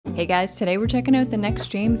Hey guys, today we're checking out the next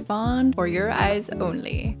James Bond, For Your Eyes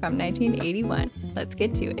Only, from 1981. Let's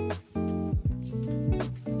get to it.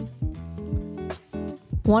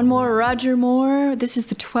 One more Roger Moore. This is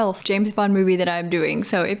the 12th James Bond movie that I'm doing,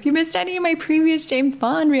 so if you missed any of my previous James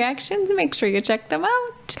Bond reactions, make sure you check them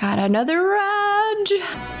out. Got another Raj.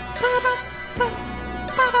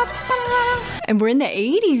 And we're in the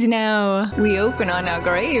 80s now. We open on a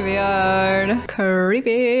graveyard.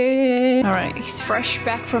 Creepy. All right, he's fresh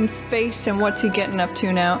back from space, and what's he getting up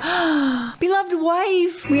to now? Beloved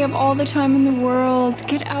wife, we have all the time in the world.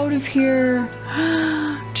 Get out of here.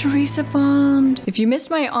 Teresa Bond. If you missed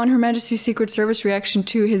my On Her Majesty's Secret Service reaction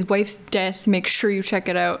to his wife's death, make sure you check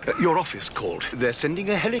it out. Your office called. They're sending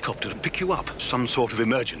a helicopter to pick you up. Some sort of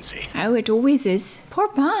emergency. Oh, it always is. Poor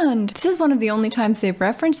Bond. This is one of the only times they've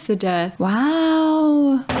referenced the death.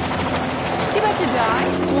 Wow. Is he about to die?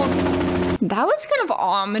 Well, that was kind of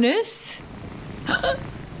ominous. Is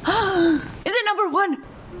it number one?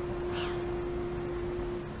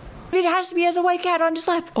 It has to be as a white cat on his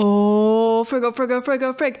lap. Oh, frig.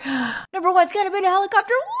 Number one's gotta be in a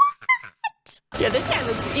helicopter. What? Yeah, this guy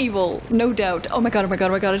looks evil, no doubt. Oh my god,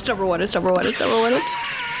 it's number one,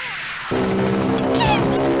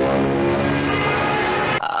 Jeez!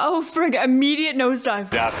 Oh, frig, immediate nosedive.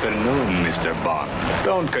 Good afternoon, Mr. Bond.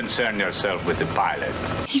 Don't concern yourself with the pilot.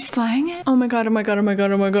 He's flying it? Oh my god. You are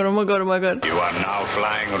now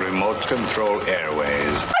flying remote control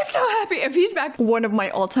airways. I'm so happy. If he's back, one of my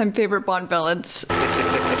all-time favorite Bond villains.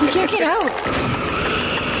 He can't get out.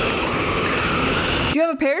 Do you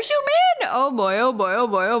have a parachute, man? Oh boy.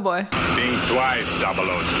 Think twice, 007.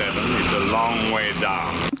 It's a long way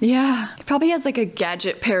down. Yeah, he probably has like a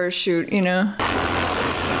gadget parachute, you know?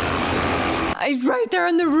 He's right there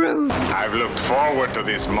on the roof. I've looked forward to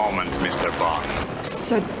this moment, Mr. Bond.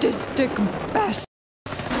 Sadistic bastard.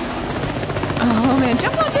 Oh man,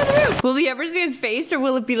 jump onto the roof. Will we ever see his face, or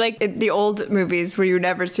will it be like the old movies where you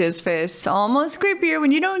never see his face? Almost creepier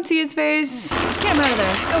when you don't see his face. Get him out of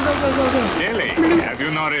there. Go. Dilly, have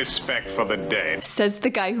you no respect for the dead? Says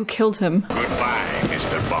the guy who killed him. Goodbye,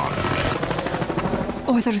 Mr. Bond.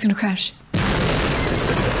 Oh, I thought he was gonna crash.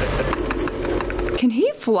 Can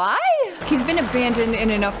he fly? He's been abandoned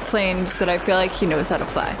in enough planes that I feel like he knows how to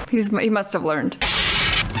fly. He must have learned.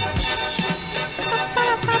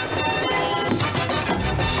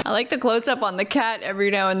 I like the close-up on the cat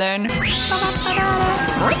every now and then.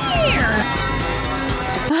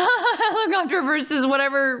 Helicopter versus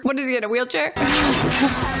whatever. What is he in, a wheelchair?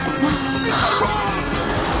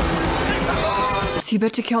 Is he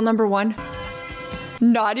about to kill number one?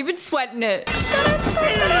 Not even sweating it.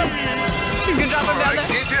 He's gonna drop him down there.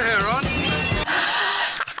 Keep your hair on.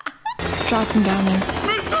 Drop him down there.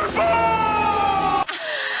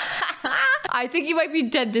 I think he might be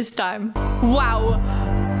dead this time. Wow.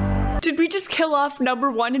 Did we just kill off number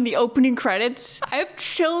one in the opening credits? I have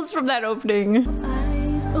chills from that opening.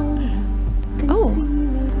 Oh.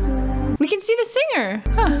 We can see the singer.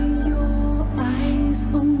 Huh.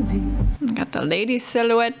 Got the lady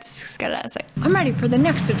silhouettes. I'm ready for the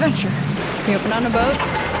next adventure. We open on a boat.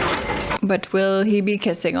 But will he be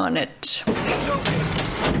kissing on it?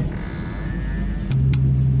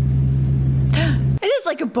 Is this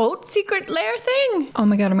like a boat secret lair thing? Oh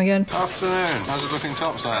my god. Afternoon. How's it looking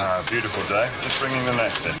topside? Beautiful day. Just bringing the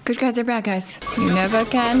nets in. Good guys or bad guys? You never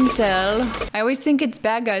can tell. I always think it's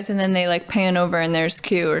bad guys and then they like pan over and there's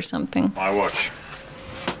Q or something. My watch.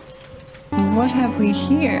 What have we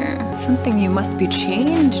here? Something you must be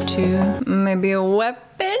chained to. Maybe a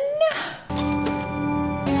weapon?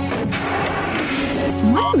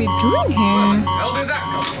 What are we doing here? How did that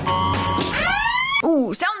come?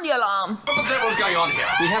 Ooh, sound the alarm. What the devil's going on here?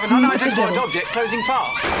 We have an unidentified object closing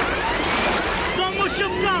fast.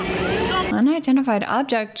 Unidentified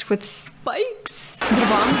object with spikes. Is it a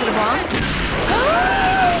bomb?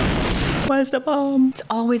 What's a bomb? It's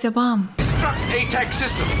always a bomb. Struck ATAC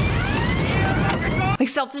system. Like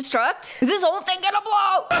self-destruct? Is this whole thing gonna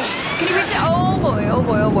blow? Can you reach it? Oh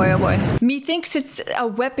boy. Methinks it's a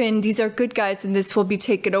weapon. These are good guys and this will be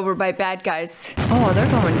taken over by bad guys. Oh, they're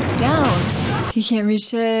going down. He can't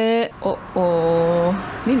reach it. Uh-oh.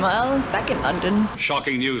 Meanwhile, back in London.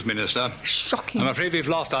 Shocking news, Minister. Shocking. I'm afraid we've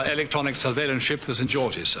lost our electronic surveillance ship, the St.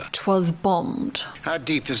 George's, sir. 'Twas bombed. How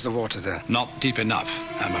deep is the water there? Not deep enough,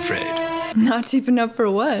 I'm afraid. Not deep enough for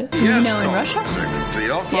what? You know, in Russia? Secretary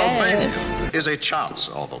of Yes. Albania is a chance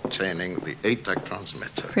of obtaining the ATAC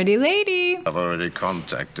transmitter. Pretty lady. I've already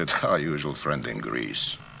contacted our usual friend in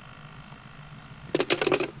Greece.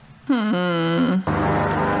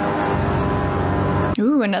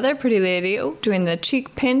 Ooh, another pretty lady. Oh, doing the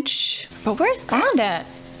cheek pinch. But where's Bond at?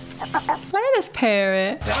 Look at this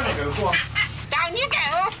parrot. Down you go, go on. Down you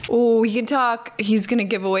go. Oh, he can talk. He's gonna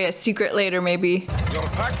give away a secret later, maybe. Your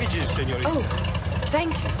packages, senorita. Oh,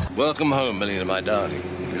 thank you. Welcome home, Melina, my darling.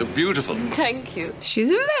 You're beautiful. Thank you. She's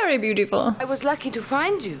very beautiful. I was lucky to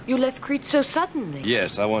find you. You left Crete so suddenly.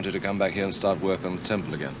 Yes, I wanted to come back here and start work on the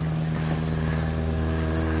temple again.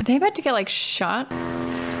 Are they about to get, like, shot?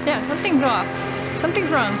 Yeah, something's off.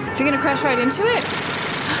 Something's wrong. Is he gonna crash right into it?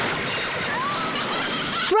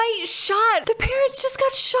 Right, shot! The parrots just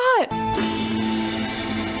got shot!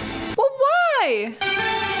 Well, why?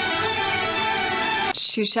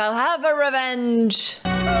 She shall have a revenge.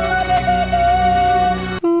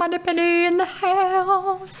 Money penny in the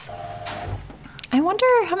house. I wonder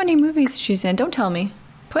how many movies she's in. Don't tell me.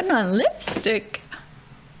 Putting on lipstick.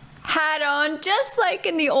 Hat on, just like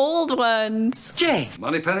in the old ones. Jane.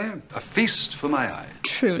 Moneypenny, a feast for my eyes.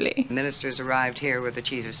 Truly. The minister's arrived here with the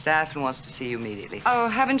chief of staff and wants to see you immediately. Oh,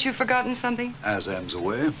 haven't you forgotten something? As M's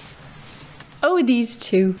aware, Oh, these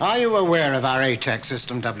two. Are you aware of our ATAC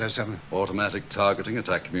system, 007? automatic targeting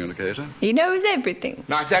attack communicator. He knows everything.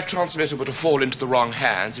 Now, if that transmitter were to fall into the wrong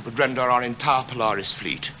hands, it would render our entire Polaris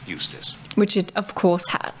fleet useless. Which it, of course,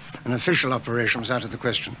 has. An official operation was out of the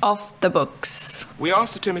question. Off the books. We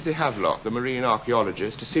asked Sir Timothy Havelock, the marine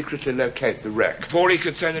archaeologist, to secretly locate the wreck. Before he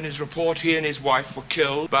could send in his report, he and his wife were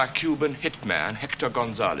killed by a Cuban hitman, Hector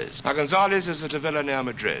Gonzalez. Now, Gonzalez is at a villa near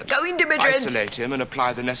Madrid. Going to Madrid. Isolate him and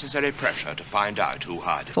apply the necessary pressure to find out who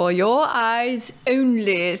hired him. For your eyes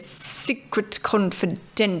only, secret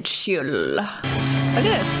confidential. Look at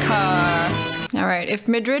this car. All right, if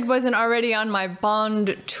Madrid wasn't already on my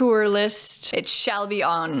Bond tour list, it shall be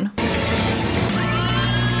on.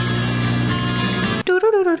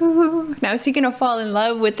 Doo-doo-doo-doo-doo. Now is he gonna fall in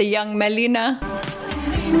love with the young Melina?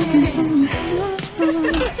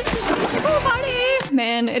 Oh, party!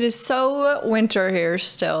 Man, it is so winter here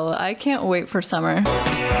still. I can't wait for summer.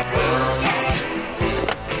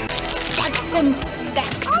 Stacks and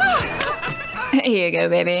stacks. Here you go,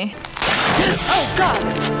 baby. Oh, God!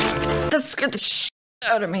 That scared the shit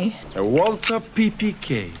out of me. A Walter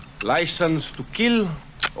PPK. License to kill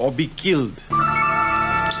or be killed.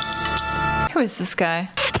 Who is this guy?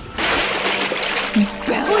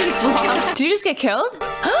 Belly flop. Did you just get killed?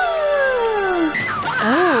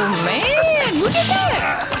 Oh, man. Who did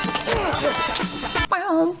that?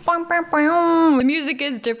 The music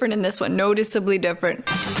is different in this one. Noticeably different.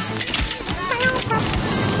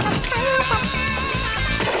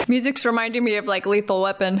 Music's reminding me of like Lethal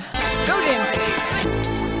Weapon. Go, James.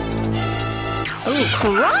 Oh,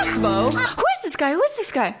 crossbow. Who is this guy? Who is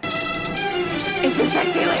this guy? It's a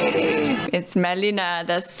sexy lady. It's Melina,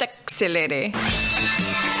 the sexy lady.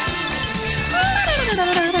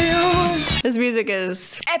 This music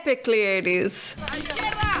is epically 80s.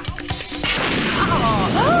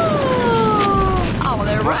 Oh,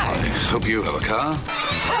 they're right. Hope you have a car.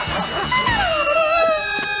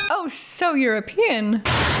 Oh, so European.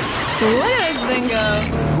 Look at this thing go.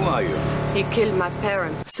 Who are you? He killed my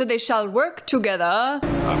parents. So they shall work together.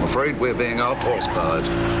 I'm afraid we're being out-horsepowered.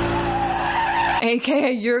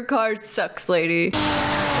 AKA your car sucks, lady.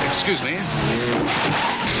 Excuse me.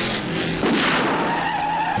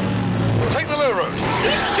 Take the low road.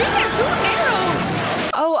 These streets are too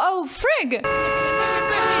narrow. Oh, frig.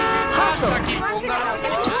 Hustle.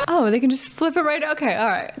 Oh, they can just flip it right. Okay, all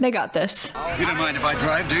right. They got this. You don't mind if I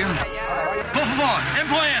drive, do you? Por favor,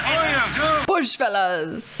 employer, how are you? Push,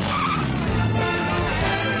 fellas.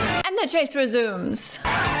 And the chase resumes.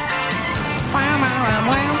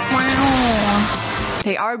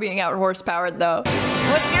 They are being out horsepowered, though.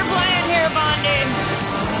 What's your plan here,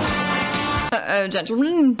 Bondi?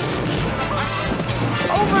 Gentlemen.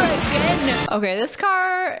 Over again. Okay, this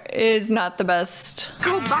car is not the best.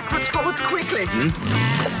 Go backwards, forwards, quickly.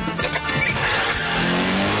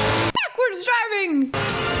 Backwards driving.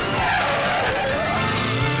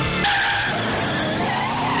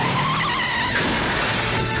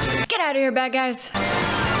 Get out of here, bad guys.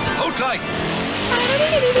 Hold tight.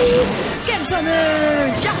 Get some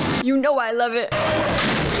air. Yeah, you know I love it.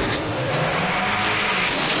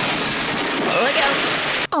 Look out.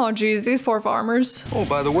 Oh, geez, these poor farmers. Oh,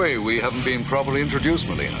 by the way, we haven't been properly introduced,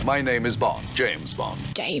 Melina. My name is Bond, James Bond.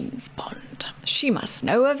 James Bond. that. She must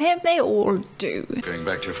know of him. They all do. Going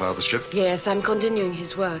back to your father's ship? Yes, I'm continuing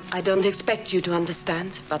his work. I don't expect you to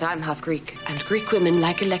understand, but I'm half Greek. And Greek women,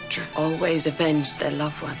 like Electra, always avenge their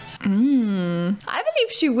loved ones. I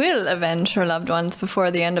believe she will avenge her loved ones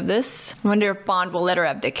before the end of this. I wonder if Bond will let her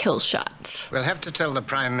have the kill shot. We'll have to tell the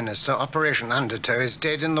Prime Minister Operation Undertow is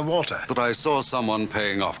dead in the water. But I saw someone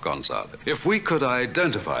paying off Gonzalez. If we could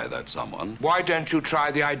identify that someone... Why don't you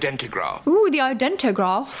try the identigraph? Ooh, the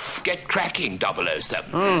identigraph. Get cracking,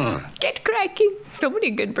 007. Get cracking. So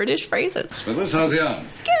many good British phrases. Smithers, how's the arm?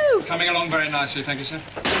 Go! Coming along very nicely, thank you, sir.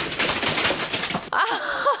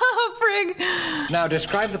 Frig. Now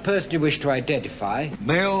describe the person you wish to identify.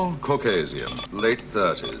 Male, Caucasian, late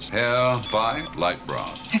 30s. Hair, fine, light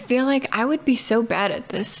brown. I feel like I would be so bad at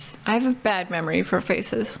this. I have a bad memory for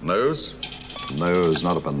faces. Nose? Nose,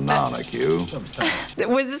 not a banana cue.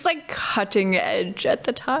 Was this like cutting edge at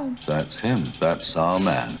the time? That's him. That's our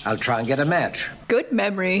man. I'll try and get a match. Good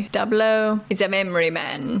memory. 00 is a memory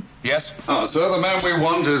man. Yes? Sir, the man we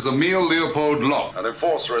want is Emile Leopold Locke, an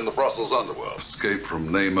enforcer in the Brussels underworld. Escaped from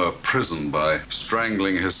Namur prison by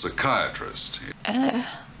strangling his psychiatrist.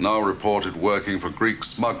 Now reported working for Greek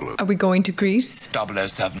smugglers. Are we going to Greece?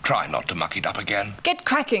 007, try not to muck it up again. Get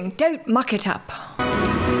cracking. Don't muck it up.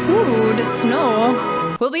 Ooh, the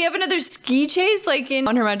snow. Will we have another ski chase like in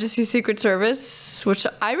On Her Majesty's Secret Service? Which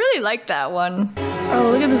I really like that one. Oh,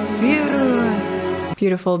 look at this view.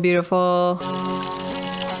 Beautiful, beautiful.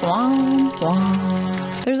 Wah,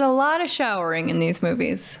 wah. There's a lot of showering in these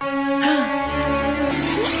movies.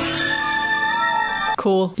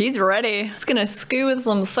 Cool. He's ready. He's gonna ski with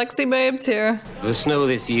some sexy babes here. The snow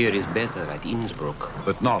this year is better at Innsbruck.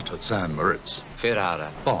 But not at San Moritz.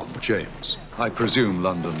 Ferrara. Bond, James. I presume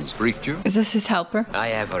London's briefed you? Is this his helper? I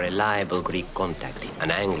have a reliable Greek contact, an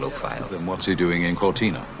Anglophile. Then what's he doing in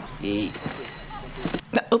Cortina? He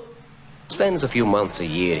Oh. spends a few months a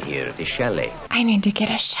year here at his chalet. I need to get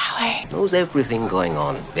a chalet. Knows everything going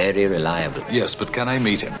on. Very reliable. Yes, but can I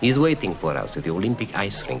meet him? He's waiting for us at the Olympic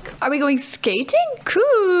ice rink. Are we going skating?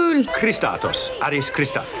 Cool. Christatos, Aris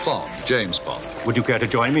Christa. Bond, James Bond. Would you care to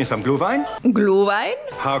join me in some Glühwein? Glühwein?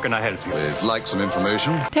 How can I help you? We'd like some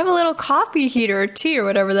information. They have a little coffee heater or tea or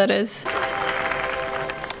whatever that is.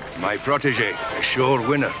 My protege, a sure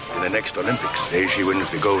winner in the next Olympics. The day she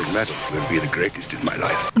wins the gold medal will be the greatest in my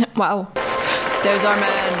life. Wow. There's our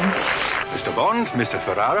man. Mr. Bond, Mr.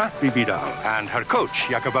 Ferrara, Bibi Dahl, and her coach,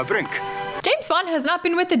 Jakoba Brink. James Bond has not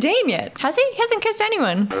been with the dame yet, has he? He hasn't kissed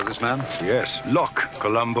anyone. Know this man? Yes, Locke,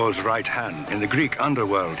 Columbo's right hand. In the Greek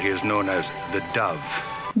underworld, he is known as the Dove.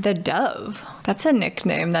 The Dove. That's a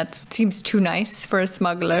nickname that seems too nice for a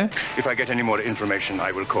smuggler. If I get any more information,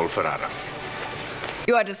 I will call Ferrara.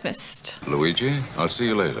 You are dismissed. Luigi, I'll see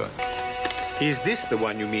you later. Is this the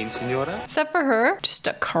one you mean, Signora? Except for her, just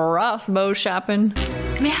a crossbow shopping.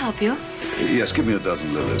 May I help you? Yes, give me a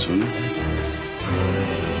dozen lilies, will you?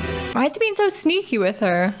 Why is he being so sneaky with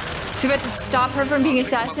her? Is he about to stop her from being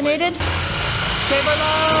assassinated? Save her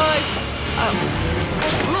life! Oh.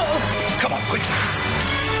 Come on, quick.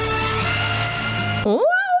 Ooh.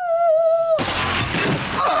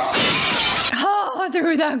 Oh,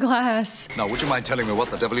 through that glass. Now, would you mind telling me what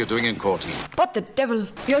the devil you're doing in Cortina? What the devil?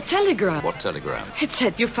 Your telegram. What telegram? It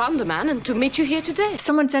said you found a man and to meet you here today.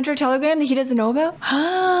 Someone sent her a telegram that he doesn't know about?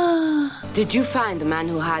 Did you find the man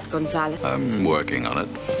who had Gonzalez? I'm working on it.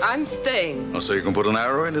 I'm staying. Oh, so you can put an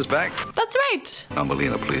arrow in his back? That's right. Now,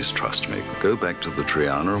 Melina, please trust me. Go back to the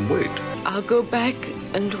Triana and wait. I'll go back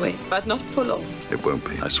and wait, but not for long. It won't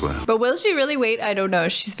be, I swear. But will she really wait? I don't know.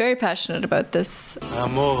 She's very passionate about this.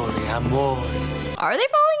 Amore, amore. Are they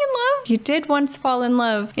falling in love? You did once fall in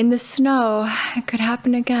love. In the snow. It could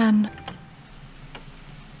happen again.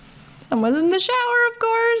 Someone's in the shower, of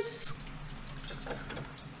course.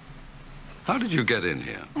 How did you get in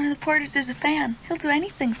here? One of the porters is a fan. He'll do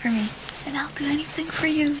anything for me. And I'll do anything for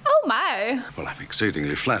you. Oh my. Well, I'm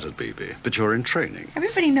exceedingly flattered, BB, but you're in training.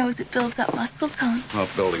 Everybody knows it builds up muscle tone. Not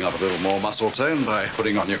building up a little more muscle tone by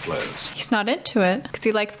putting on your clothes. He's not into it because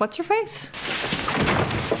he likes what's her face.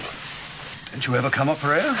 Didn't you ever come up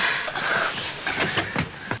for air?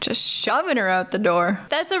 Just shoving her out the door.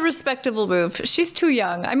 That's a respectable move. She's too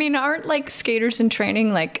young. I mean, aren't like skaters in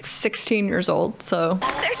training like 16 years old, so.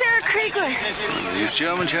 There's Eric Kriegler. He's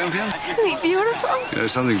German champion? Isn't he beautiful? You know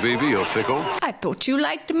something, BB? You're fickle. I thought you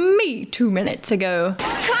liked me 2 minutes ago. Come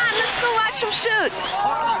on, let's go watch him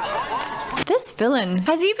shoot. This villain,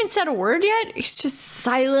 has he even said a word yet? He's just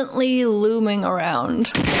silently looming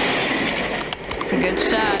around. It's a good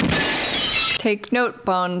shot. Take note,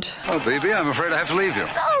 Bond. Oh, BB, I'm afraid I have to leave you.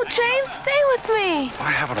 No, James, stay with me.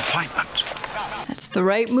 I have an appointment. That's the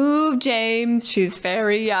right move, James. She's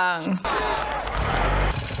very young.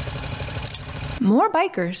 More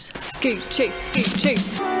bikers. Skate chase, skate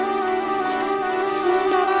chase.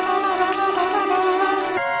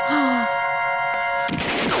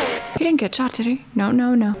 He didn't get shot, did he? No,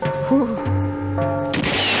 no, no. Whew.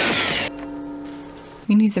 I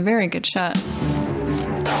mean, he's a very good shot.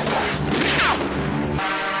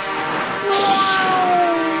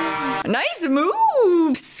 Wow. Nice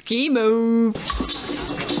move! Ski move.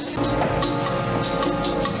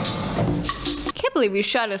 Can't believe he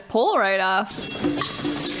shot his pole right off.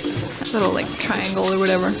 That little, like, triangle or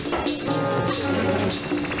whatever.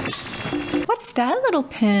 What's that little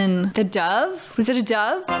pin? The dove? Was it a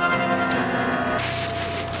dove?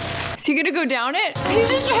 Is he gonna go down it?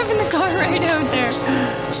 He's just driving the car right out there.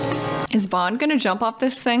 Is Bond gonna jump off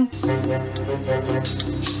this thing?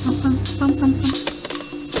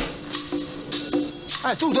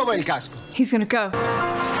 Tu dove il casco? He's gonna go.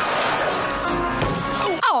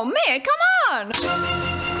 Oh man, come on!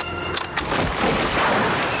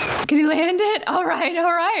 Can he land it? All right,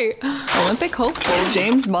 all right. Olympic hopeful,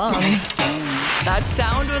 James Bond. That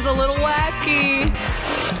sound was a little wacky.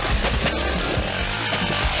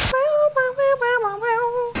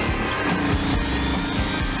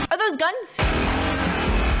 Are those guns?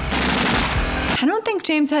 I don't think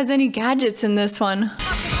James has any gadgets in this one.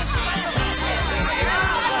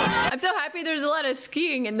 I'm so happy there's a lot of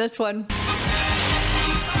skiing in this one.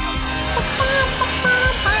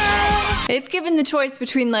 If given the choice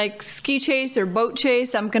between like ski chase or boat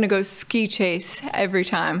chase, I'm gonna go ski chase every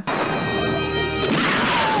time.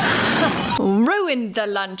 Ruined the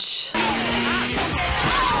lunch.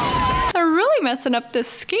 They're really messing up this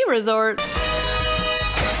ski resort.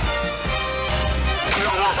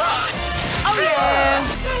 Oh yeah!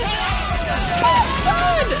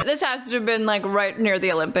 This has to have been like right near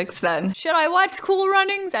the Olympics then. Should I watch Cool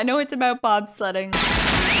Runnings? I know it's about bobsledding.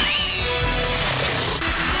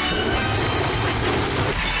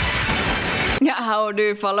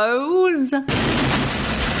 Howdy, fellows.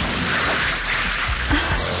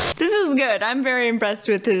 This is good. I'm very impressed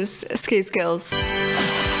with his ski skills.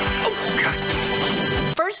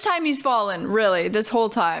 First time he's fallen, really, this whole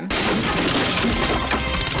time.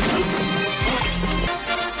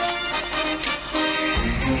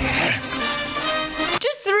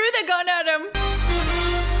 Just threw the gun at him.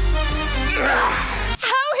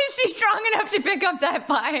 How is he strong enough to pick up that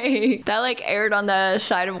bike? That like aired on the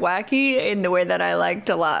side of wacky in the way that I liked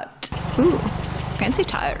a lot. Ooh, fancy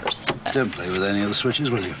tires. Don't play with any of the switches,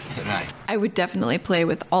 will you? Right. I would definitely play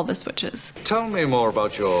with all the switches. Tell me more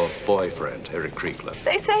about your boyfriend, Eric Kriegler.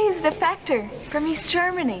 They say he's a defector from East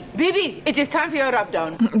Germany. Bibi, it is time for your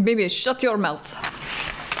rub-down. Bibi, shut your mouth.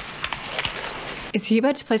 Is he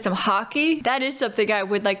about to play some hockey? That is something I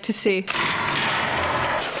would like to see.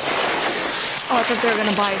 Oh, I thought they were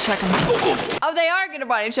gonna body check him. Oh, they are gonna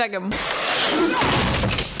body check him.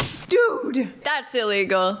 Dude, that's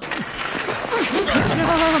illegal.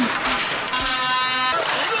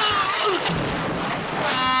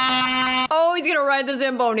 Oh, he's gonna ride the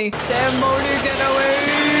Zamboni. Zamboni, get away!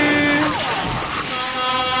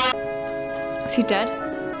 Is he dead?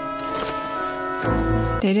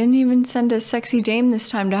 They didn't even send a sexy dame this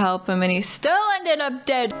time to help him, and he still ended up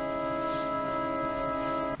dead.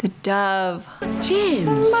 The dove.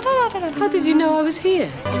 James, how did you know I was here?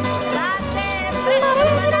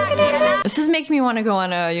 This is making me want to go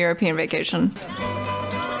on a European vacation.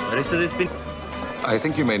 I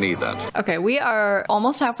think you may need that. Okay, we are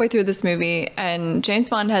almost halfway through this movie, and James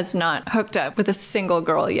Bond has not hooked up with a single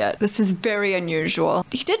girl yet. This is very unusual.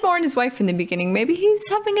 He did warn his wife in the beginning. Maybe he's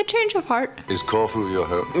having a change of heart. Is Corfu your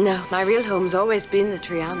home? No, my real home's always been the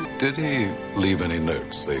Triana. Did he leave any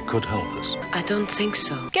notes? They could help us. I don't think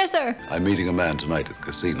so. Kiss her. I'm meeting a man tonight at the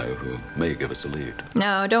casino who may give us a lead.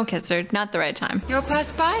 No, don't kiss her. Not the right time. You're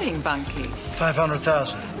perspiring, Bunky.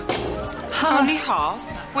 500,000. Only half?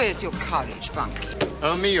 Where's your courage, Bunky?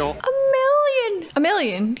 $1 million. A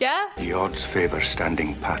million, yeah? The odds favor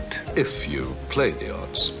standing pat. If you play the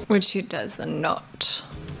odds. Which he does not.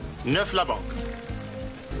 9 la banque.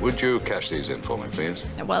 Would you cash these in for me, please?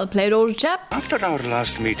 A well played, old chap. After our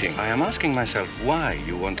last meeting, I am asking myself why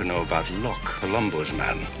you want to know about Locke, Colombo's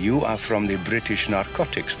man. You are from the British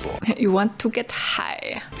Narcotics Board. You want to get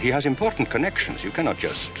high. He has important connections. You cannot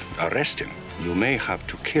just arrest him. You may have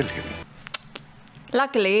to kill him.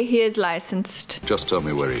 Luckily, he is licensed. Just tell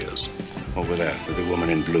me where he is. Over there, with the woman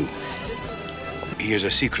in blue. He is a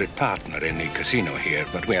secret partner in the casino here,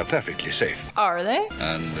 but we are perfectly safe. Are they?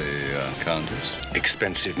 And the Countess?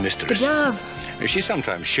 Expensive mistress. The dove. She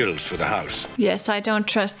sometimes shills for the house. Yes, I don't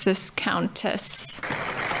trust this countess.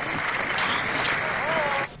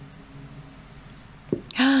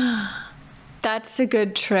 That's a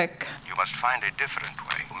good trick. You must find a different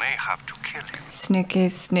way. You may have to kill him. Sneaky,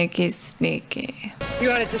 sneaky, sneaky.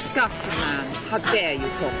 You're a disgusting man. How dare you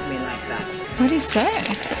talk to me like that? What'd he say?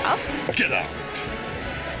 Oh. Get out.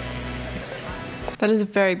 That is a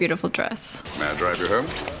very beautiful dress. May I drive you home?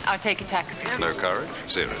 I'll take a taxi. No courage?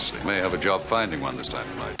 Seriously. May have a job finding one this time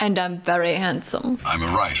of night. And I'm very handsome. I'm a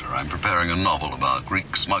writer. I'm preparing a novel about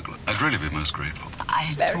Greek smuggling. I'd really be most grateful.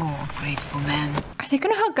 I adore grateful men. Are they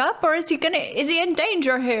gonna hook up or is he in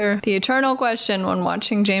danger here? The eternal question when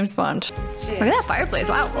watching James Bond. Look at that fireplace,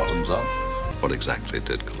 wow. Bottoms up. What exactly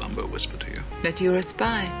did Columbo whisper to you? That you're a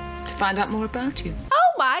spy. To find out more about you.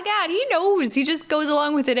 Oh my god, he knows. He just goes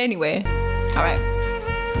along with it anyway. All right,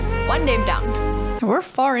 one name down. We're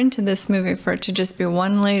far into this movie for it to just be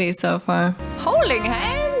one lady so far. Holding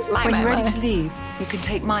hands, When you're ready to leave, you can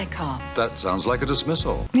take my car. That sounds like a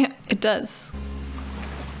dismissal. Yeah, it does.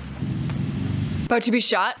 About to be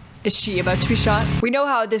shot? Is she about to be shot? We know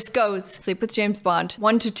how this goes. Sleep with James Bond.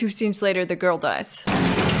 1 to 2 scenes later, the girl dies.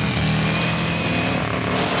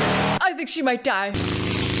 I think she might die.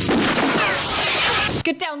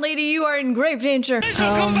 Get down, lady, you are in grave danger.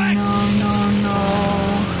 Oh, no.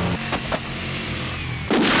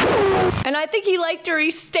 And I think he liked her.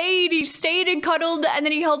 He stayed and cuddled, and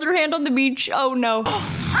then he held her hand on the beach. Oh, no.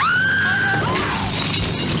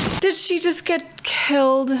 Did she just get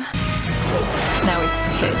killed? Now he's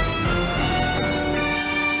pissed.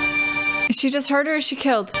 Is she just hurt or is she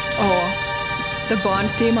killed? Oh, the Bond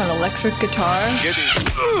theme on electric guitar.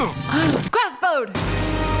 Crossbowed!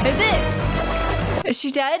 Is it? Is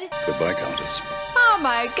she dead? Goodbye, Countess. Oh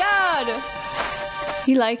my god!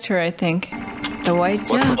 He liked her, I think. The white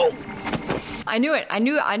jump. Oh. I knew it. I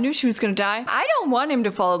knew she was gonna die. I don't want him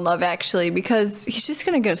to fall in love, actually, because he's just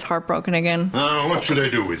gonna get his heart broken again. What should I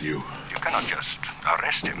do with you? You cannot just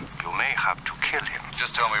arrest him. You may have to kill him.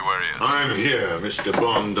 Just tell me where he is. I'm here, Mr.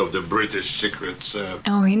 Bond of the British Secret Service.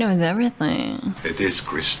 Oh, he knows everything. It is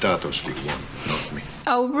Christatos you want, not me.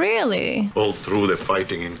 Oh, really? All through the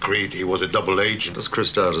fighting in Crete, he was a double agent. Does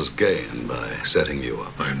Christatos gain by setting you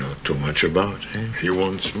up? I know too much about him. He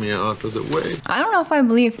wants me out of the way. I don't know if I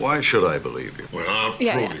believe. Why should I believe you? Well, I'll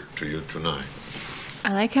prove it to you tonight.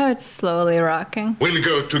 I like how it's slowly rocking. We'll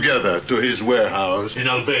go together to his warehouse in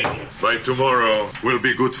Albania. By tomorrow, we'll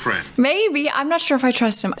be good friends. Maybe. I'm not sure if I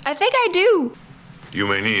trust him. I think I do. You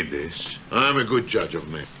may need this. I'm a good judge of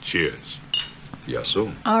men. Cheers. Yes,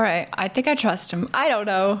 sir. All right. I think I trust him. I don't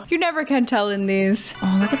know. You never can tell in these.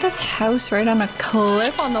 Oh, look at this house right on a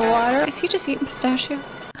cliff on the water. Is he just eating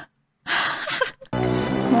pistachios?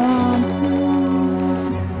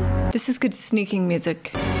 This is good sneaking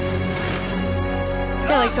music.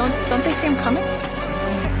 Yeah, like, don't they see him coming?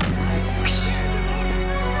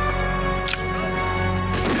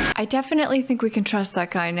 I definitely think we can trust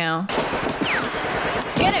that guy now.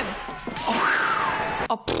 Get him!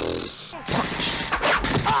 Oh.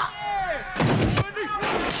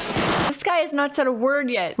 This guy has not said a word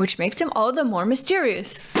yet, which makes him all the more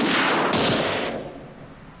mysterious.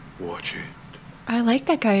 Watch it. I like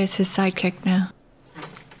that guy as his sidekick now.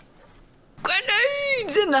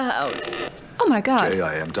 Grenades in the house! Oh my god.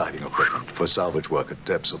 JIM diving equipment for salvage work at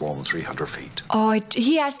depths of more than 300 feet. Oh,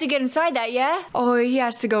 he has to get inside that, yeah? Oh, he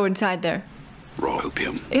has to go inside there. Raw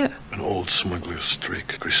opium. Yeah. An old smuggler's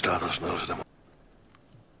trick. Christatos knows them.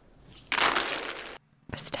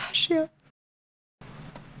 Pistachio.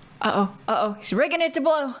 Uh-oh. He's rigging it to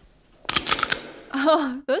blow.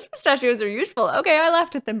 Oh, those pistachios are useful. Okay, I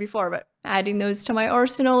laughed at them before, but adding those to my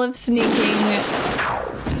arsenal of sneaking.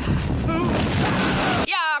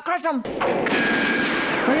 Crush them! Look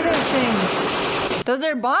at those things. Those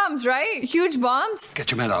are bombs, right? Huge bombs? Get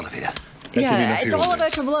your men out of here. Yeah, it's all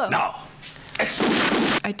about to blow. No.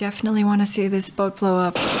 I definitely want to see this boat blow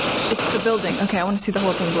up. It's the building. Okay, I want to see the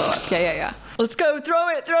whole thing blow up. Yeah. Let's go. Throw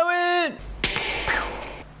it.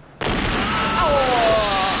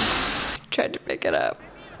 Oh! Tried to pick it up.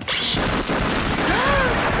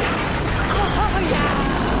 Oh, yeah!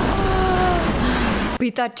 We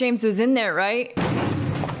thought James was in there, right?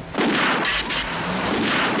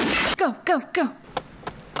 Go.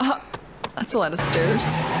 Oh, that's a lot of stairs.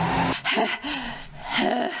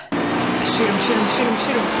 Shoot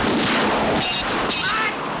him.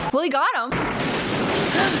 Well, he got him.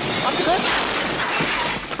 Off the cliff.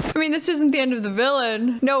 I mean, this isn't the end of the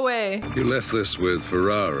villain. No way. You left this with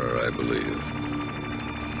Ferrara, I believe.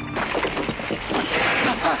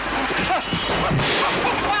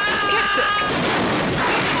 Kicked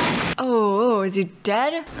it. Oh, is he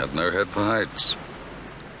dead? Had no head for heights.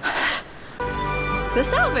 The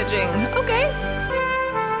salvaging. Okay.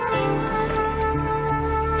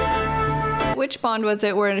 which Bond was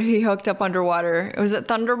it where he hooked up underwater? Was it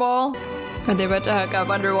Thunderball? Are they about to hook up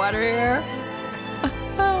underwater here?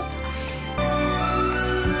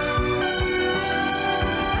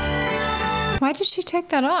 Why did she take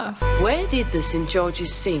that off? Where did the St.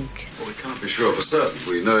 George's sink? Well, we can't be sure for certain.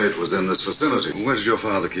 We know it was in this vicinity. Where did your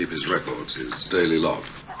father keep his records, his daily log?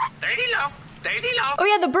 Daily log. Daily log. Oh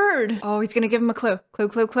yeah, the bird. Oh, he's gonna give him a clue. Clue,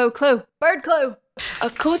 clue, clue, clue. Bird clue.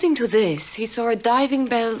 According to this, he saw a diving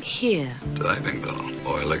bell here. Diving bell.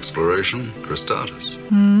 Oil exploration. Cristatus.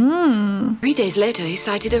 3 days later, he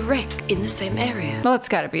sighted a wreck in the same area. Well, that's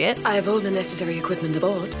gotta be it. I have all the necessary equipment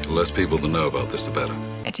aboard. The less people that know about this, the better.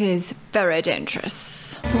 It is very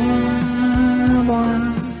dangerous.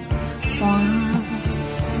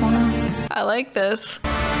 I like this.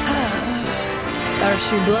 There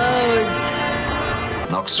she blows.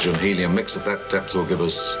 An oxygen-helium mix at that depth will give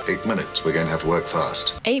us 8 minutes. We're going to have to work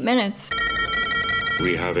fast. 8 minutes.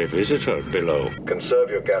 We have a visitor below. Conserve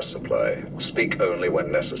your gas supply. Speak only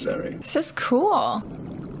when necessary. This is cool.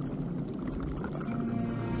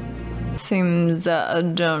 Seems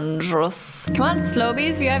dangerous. Come on,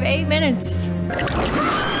 Slobies, you have 8 minutes.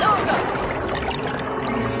 Oh, God.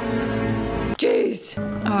 Jeez.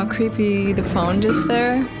 Oh, creepy. The phone just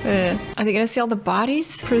there. Are they gonna see all the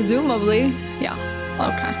bodies? Presumably. Yeah.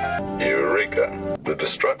 Okay. Eureka. The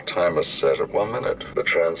destruct time is set at 1 minute. The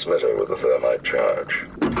transmitter with a thermite charge.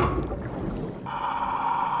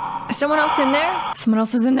 Is someone else in there? Someone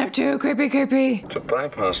else is in there too. Creepy, creepy. To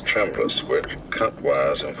bypass trembler switch, cut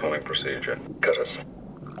wires in following procedure. Cut us.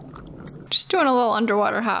 Just doing a little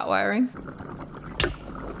underwater hot wiring.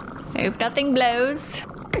 Hope nothing blows.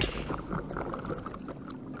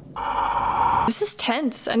 This is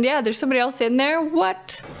tense. And yeah, there's somebody else in there.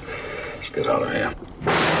 What? Let's get out of here.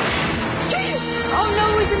 Oh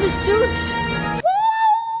no, he's in the suit.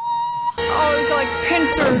 Oh, he's got like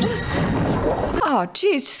pincers. Oh,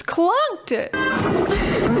 geez, just clunked it.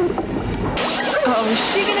 Oh, is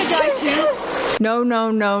she gonna die too? No, no,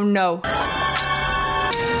 no, no.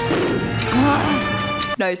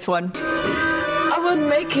 Nice one. I won't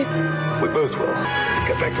make it. We both will.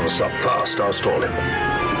 Get back to the sub fast. I'll stall him.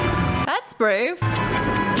 That's brave.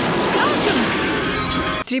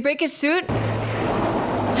 Did he break his suit?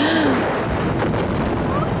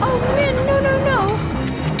 Oh man, no, no, no.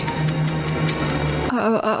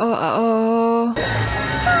 Uh-oh.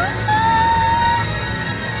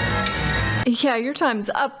 Yeah, your time's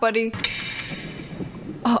up, buddy.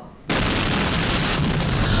 Oh.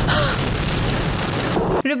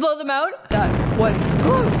 Did it blow them out? That was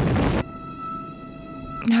close.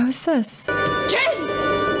 How is this? James!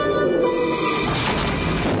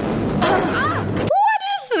 What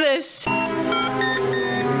is this?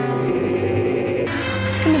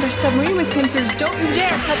 Another submarine with pincers. Don't you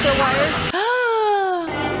dare cut their wires.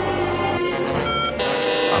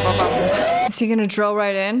 Is he gonna drill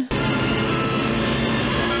right in?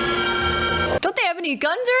 Don't they have any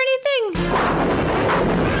guns or anything?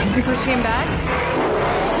 Are we pushing him back?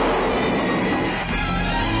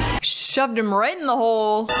 Shoved him right in the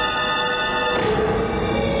hole.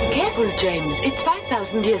 Careful, James. It's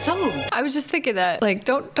 5,000 years old. I was just thinking that. Like,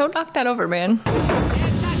 don't knock that over, man.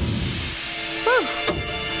 Whew.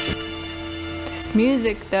 This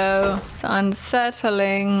music, though, it's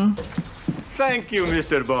unsettling. Thank you,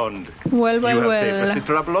 Mr. Bond. Well, You have saved us well. the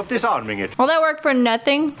trouble of disarming it. Will that work for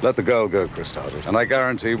nothing? Let the girl go, Cristatus, and I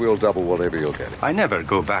guarantee we'll double whatever you'll get. I never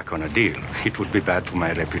go back on a deal. It would be bad for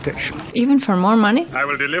my reputation. Even for more money? I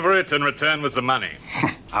will deliver it and return with the money.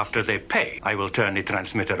 After they pay, I will turn the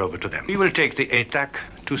transmitter over to them. We will take the ATAC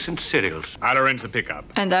to St. Cyril's. I'll arrange the pickup.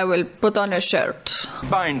 And I will put on a shirt.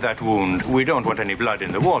 Bind that wound. We don't want any blood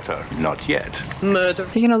in the water. Not yet. Murder.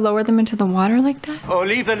 They're gonna lower them into the water like that? Oh,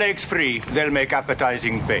 leave the legs free. They'll make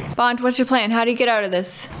appetizing bait. Bond, what's your plan? How do you get out of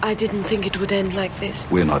this? I didn't think it would end like this.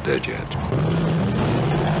 We're not dead yet.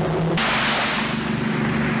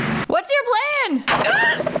 What's your plan?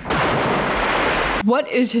 What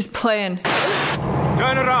is his plan?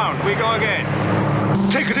 Turn around. We go again.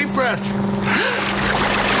 Take a deep breath.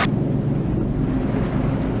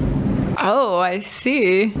 Oh, I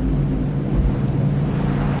see.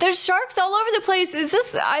 There's sharks all over the place. Is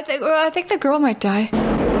this? I think the girl might die.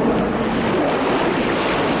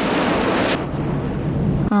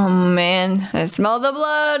 Oh man, I smell the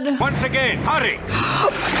blood. Once again, hurry.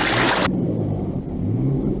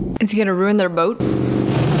 Is he gonna ruin their boat?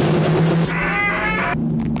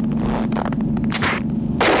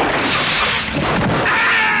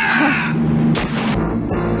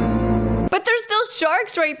 But there's still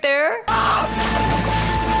sharks right there. All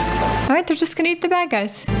right, they're just gonna eat the bad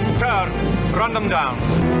guys. Turn. Run them down.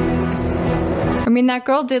 Or mean, that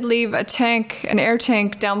girl did leave a tank, an air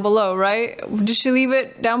tank down below, right? Did she leave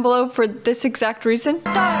it down below for this exact reason?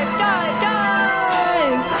 Dive, dive,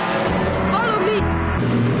 dive! Follow me!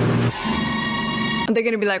 And they're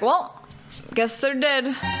gonna be like, well, guess they're dead.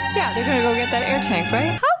 Yeah, they're gonna go get that air tank,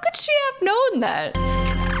 right? How could she have known that?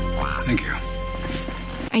 Thank you.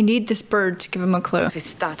 I need this bird to give him a clue. If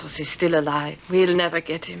Status is still alive, we'll never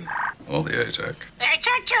get him. Or the ATAC.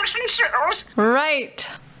 Right.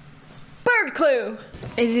 Bird clue.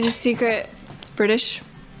 Is it a secret British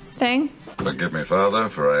thing? Forgive me, Father,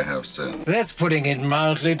 for I have sinned. That's putting it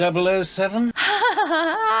mildly, 007.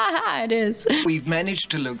 It is. We've managed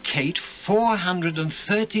to locate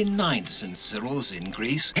 439 St. Cyril's in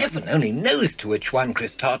Greece. Heaven only knows to which one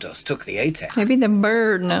Christatos took the ATAC. Maybe the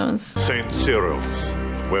bird knows. St. Cyril's,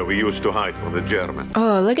 where we used to hide from the Germans.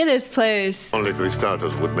 Oh, look at this place. Only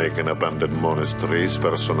Christatos would make an abandoned monastery's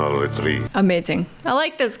personal retreat. Amazing. I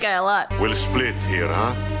like this guy a lot. We'll split here,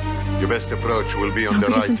 huh? Your best approach will be on the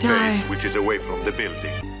right face, which is away from the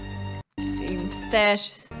building. Just eat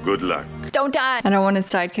stashes. Good luck. Don't die. I don't want his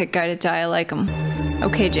sidekick guy to die. I like him.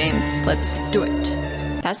 Okay, James, let's do it.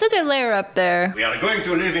 That's a good layer up there. We are going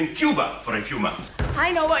to live in Cuba for a few months.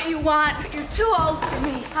 I know what you want, but you're too old for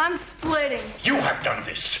me. I'm splitting. You have done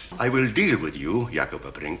this. I will deal with you,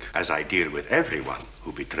 Jacob Brink, as I deal with everyone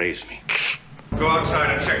who betrays me. Go outside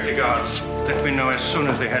and check the guards. Let me know as soon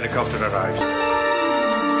as the helicopter arrives.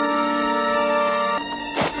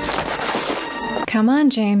 Come on,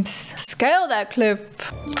 James. Scale that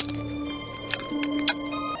cliff.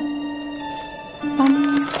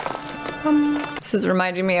 This is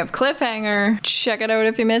reminding me of Cliffhanger. Check it out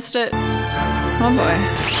if you missed it. Oh boy.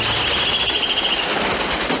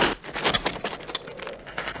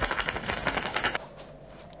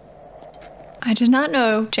 I did not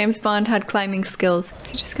know James Bond had climbing skills.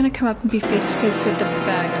 Is he just gonna come up and be face to face with the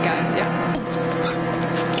bad guy? Yeah.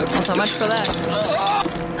 Well, so much for that.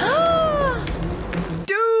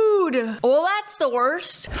 Dude! Well, that's the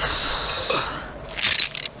worst.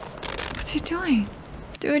 What's he doing?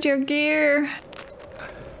 Dude, your gear.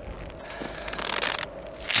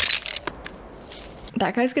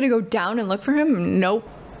 That guy's gonna go down and look for him? Nope.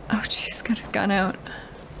 Oh, jeez, got a gun out.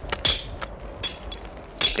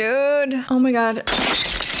 Dude. Oh my god.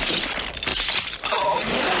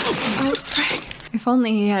 Oh, frig. If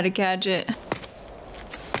only he had a gadget.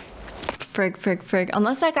 Frig, frig, frig.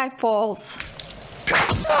 Unless that guy falls.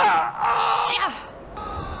 Yeah.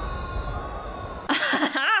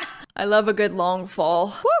 I love a good long fall.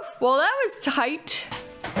 Woo, well, that was tight.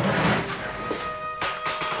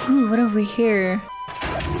 Ooh, what have we here?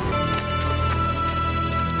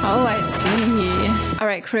 Oh, I see. All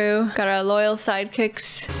right, crew. Got our loyal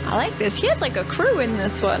sidekicks. I like this. He has like a crew in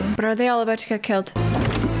this one. But are they all about to get killed?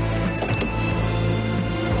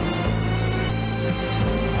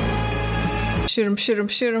 Shoot him, shoot him,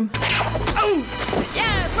 shoot him. Oh!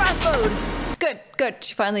 Yeah, crossbowed! Good, good.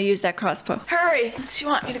 She finally used that crossbow. Hurry, unless you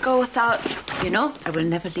want me to go without. You know, I will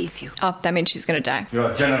never leave you. Oh, that means she's gonna die.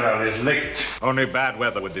 Your general is late. Only bad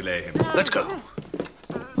weather would delay him. Let's go.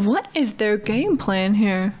 What is their game plan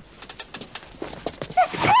here?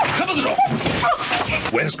 Cover the door.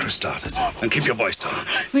 Where's Christatus? And keep your voice down.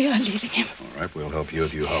 We are leaving him. All right, we'll help you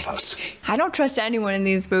if you help us. I don't trust anyone in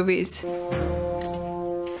these movies.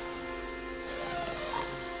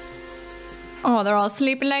 Oh, they're all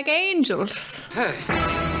sleeping like angels. In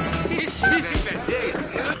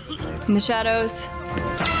the shadows.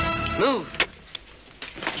 Move.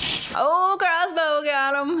 Oh, crossbow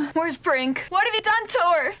got him. Where's Brink? What have you done to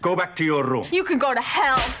her? Go back to your room. You can go to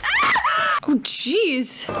hell. Oh,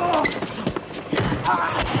 jeez.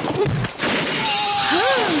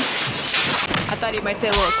 I thought he might say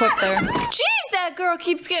a little quip there. Jeez, that girl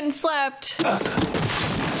keeps getting slapped.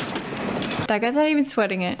 That guy's not even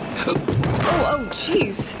sweating it. Oh,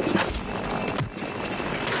 jeez.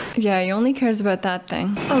 Yeah, he only cares about that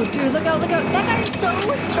thing. Oh, dude, look out, look out. That guy's so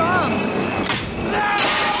strong.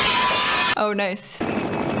 Oh, nice.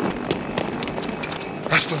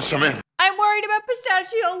 I'm worried about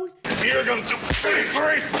pistachios. You're going to pay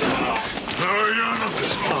for it. No, you're not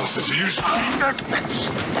as fast as you used to be.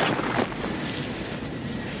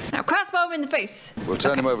 Now, crossbow him in the face. We'll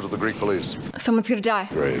turn him over to the Greek police. Someone's gonna die.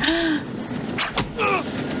 Great.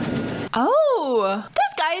 Oh,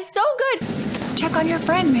 this guy is so good. Check on your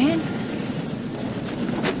friend, man.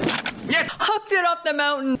 Yeah. Hooked it up the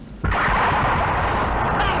mountain.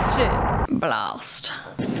 Smashed it. Blast.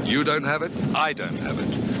 You don't have it, I don't have it.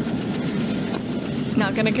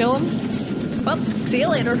 Not gonna kill him? Well, see you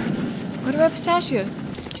later. What about pistachios?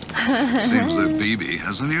 Seems that BB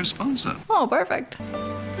has a new sponsor. Oh, perfect.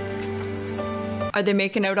 Are they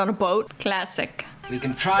making out on a boat? Classic. We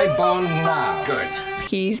can try Bond now. Good.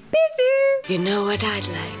 He's busy. You know what I'd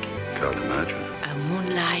like? Can't imagine. A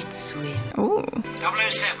moonlight swim. Ooh.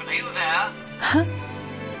 007, are you there?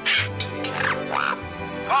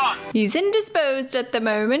 Bond. He's indisposed at the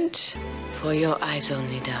moment. For your eyes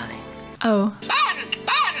only, darling. Oh.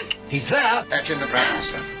 Bond! He's there. That's in the Prime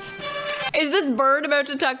Minister. Is this bird about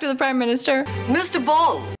to talk to the Prime Minister? Mr.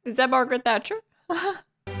 Bond! Is that Margaret Thatcher?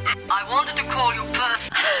 I wanted to call you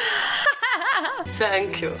personally.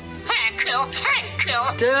 Thank you. Thank you, thank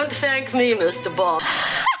you. Don't thank me, Mr. Bond.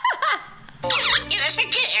 Give us a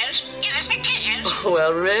kiss, give us a kiss.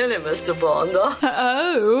 Well, really, Mr. Bond.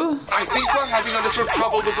 Oh. I think we're having a little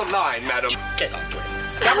trouble with the line, madam. Get on to it.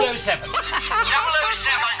 007. 007.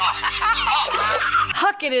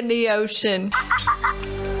 Huck it in the ocean.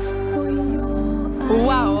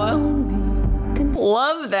 Wow.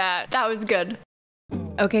 Love that. That was good.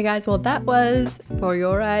 Okay guys, well that was For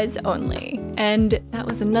Your Eyes Only. And that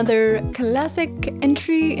was another classic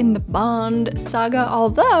entry in the Bond saga,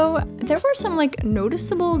 although there were some like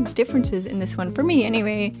noticeable differences in this one for me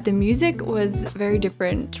anyway. The music was very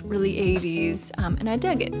different, really 80s, and I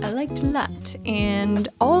dug it. I liked it a lot. And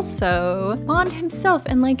also Bond himself,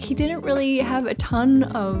 and like he didn't really have a ton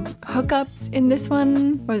of hookups in this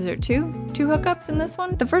one. Was there two hookups in this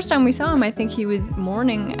one? The first time we saw him, I think he was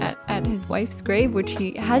mourning at his wife's grave, which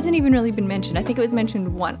he hasn't even really been mentioned. I think it was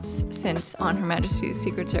mentioned once since On Her Majesty's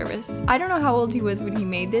Secret Service. I don't know how old he was when he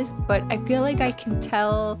made this, but I feel like I can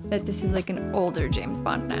tell that this is like an older James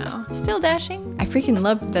Bond now. Still dashing. I freaking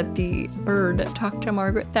loved that the bird talked to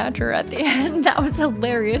Margaret Thatcher at the end. That was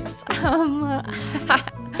hilarious.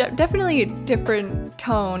 Definitely a different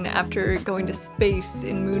tone after going to space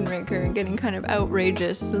in Moonraker and getting kind of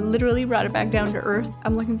outrageous. Literally brought it back down to earth.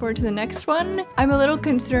 I'm looking forward to the next one. I'm a little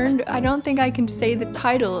concerned. I don't think I can say the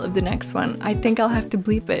title of the next one. I think I'll have to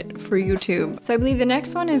bleep it for YouTube. So I believe the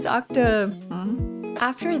next one is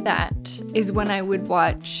After that is when I would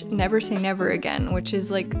watch Never Say Never Again, which is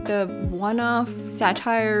like the one-off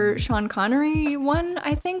satire Sean Connery one,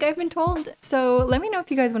 I think I've been told. So let me know if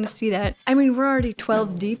you guys want to see that. I mean, we're already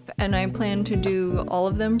 12 deep and I plan to do all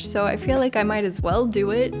of them, so I feel like I might as well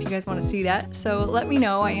do it if you guys want to see that. So let me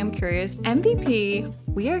know, I am curious. MVP,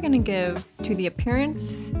 we are gonna give to the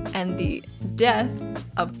appearance and the death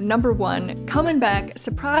of #1 coming back.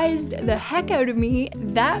 Surprised the heck out of me.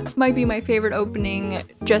 That might be my favorite opening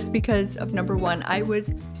just because of #1. I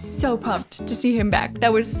was so pumped to see him back.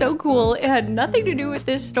 That was so cool. It had nothing to do with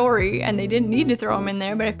this story and they didn't need to throw him in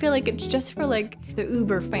there, but I feel like it's just for like the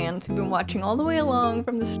Uber fans who've been watching all the way along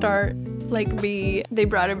from the start, like me. They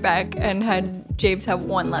brought him back and had James have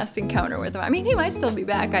one last encounter with him. I mean, he might still be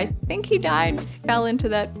back. I think he died. He fell into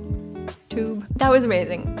that tube. That was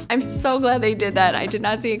amazing. I'm so glad they did that. I did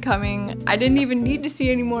not see it coming. I didn't even need to see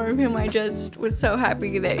any more of him. I just was so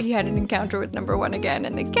happy that he had an encounter with #1 again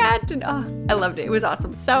and the cat, and oh, I loved it. It was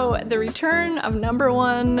awesome. So the return of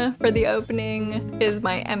 #1 for the opening is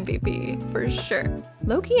my MVP for sure.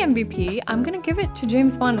 Low-key MVP, I'm gonna give it to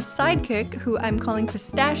James Bond's sidekick, who I'm calling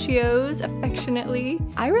Pistachios affectionately.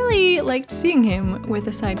 I really liked seeing him with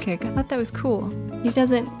a sidekick. I thought that was cool. He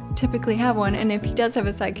doesn't typically have one, and if he does have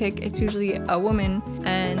a sidekick, it's usually a woman,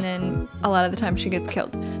 and then a lot of the time she gets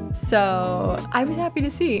killed. So I was happy to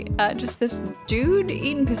see just this dude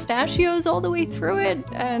eating pistachios all the way through it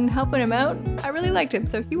and helping him out. I really liked him,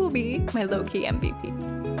 so he will be my low-key MVP.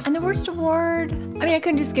 And the worst award, I mean, I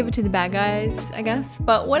couldn't just give it to the bad guys, I guess,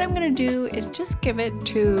 but what I'm gonna do is just give it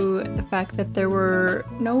to the fact that there were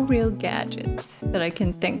no real gadgets that I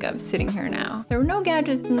can think of sitting here now. There were no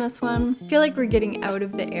gadgets in this one. I feel like we're getting out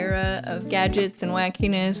of the era of gadgets and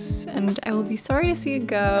wackiness, and I will be sorry to see it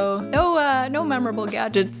go. No memorable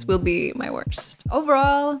gadgets will be my worst.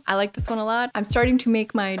 Overall, I like this one a lot. I'm starting to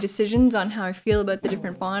make my decisions on how I feel about the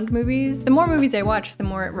different Bond movies. The more movies I watch, the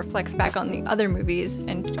more it reflects back on the other movies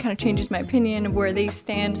and kind of changes my opinion of where they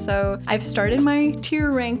stand. So I've started my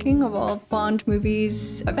tier ranking of all Bond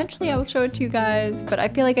movies. Eventually I will show it to you guys, but I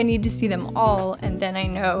feel like I need to see them all and then I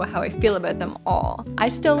know how I feel about them all. I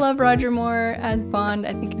still love Roger Moore as Bond.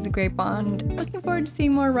 I think he's a great Bond. Looking forward to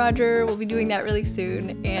seeing more Roger. We'll be doing that really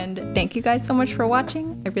soon. And thank you guys so much for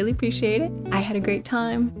watching. I really appreciate it. I had a great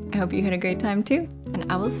time. I hope you had a great time too. And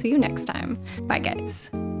I will see you next time. Bye guys.